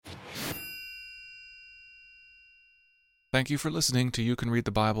Thank you for listening to You Can Read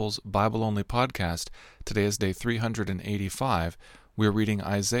the Bible's Bible Only podcast. Today is day 385. We're reading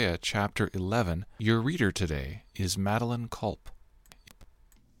Isaiah chapter 11. Your reader today is Madeline Culp.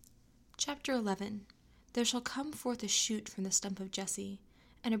 Chapter 11. There shall come forth a shoot from the stump of Jesse,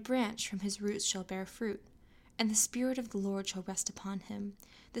 and a branch from his roots shall bear fruit. And the Spirit of the Lord shall rest upon him,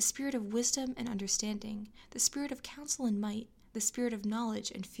 the Spirit of wisdom and understanding, the Spirit of counsel and might, the Spirit of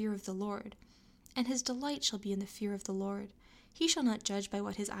knowledge and fear of the Lord. And his delight shall be in the fear of the Lord. He shall not judge by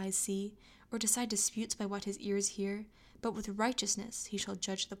what his eyes see, or decide disputes by what his ears hear, but with righteousness he shall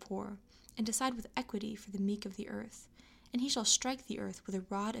judge the poor, and decide with equity for the meek of the earth. And he shall strike the earth with a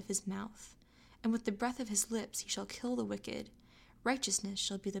rod of his mouth, and with the breath of his lips he shall kill the wicked. Righteousness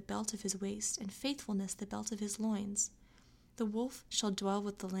shall be the belt of his waist, and faithfulness the belt of his loins. The wolf shall dwell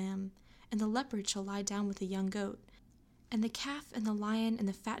with the lamb, and the leopard shall lie down with the young goat, and the calf and the lion and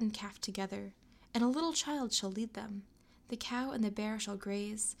the fattened calf together, and a little child shall lead them. The cow and the bear shall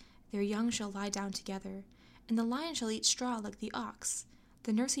graze, their young shall lie down together, and the lion shall eat straw like the ox.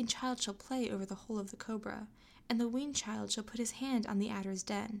 The nursing child shall play over the hole of the cobra, and the weaned child shall put his hand on the adder's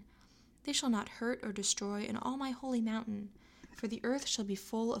den. They shall not hurt or destroy in all my holy mountain, for the earth shall be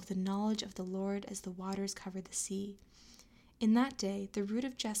full of the knowledge of the Lord as the waters cover the sea. In that day the root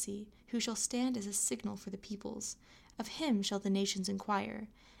of Jesse, who shall stand as a signal for the peoples, of him shall the nations inquire,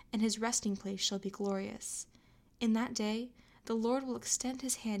 and his resting place shall be glorious. In that day the Lord will extend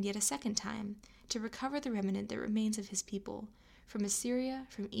his hand yet a second time, to recover the remnant that remains of his people, from Assyria,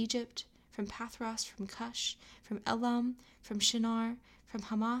 from Egypt, from Pathros, from Cush, from Elam, from Shinar, from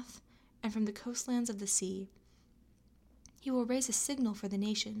Hamath, and from the coastlands of the sea. He will raise a signal for the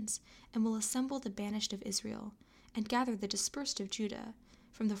nations, and will assemble the banished of Israel, and gather the dispersed of Judah,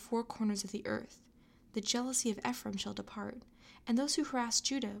 from the four corners of the earth. The jealousy of Ephraim shall depart, and those who harass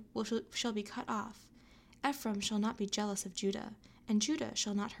Judah shall be cut off. Ephraim shall not be jealous of Judah, and Judah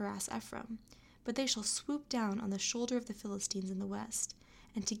shall not harass Ephraim, but they shall swoop down on the shoulder of the Philistines in the west,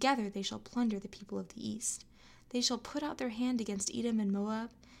 and together they shall plunder the people of the east. They shall put out their hand against Edom and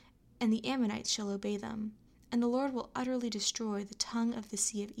Moab, and the Ammonites shall obey them. And the Lord will utterly destroy the tongue of the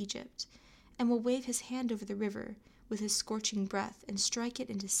sea of Egypt, and will wave his hand over the river with his scorching breath, and strike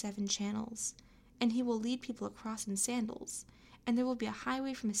it into 7 channels. And he will lead people across in sandals, and there will be a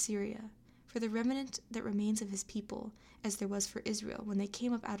highway from Assyria, for the remnant that remains of his people, as there was for Israel when they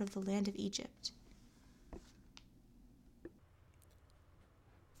came up out of the land of Egypt.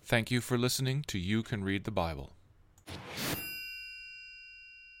 Thank you for listening to You Can Read the Bible.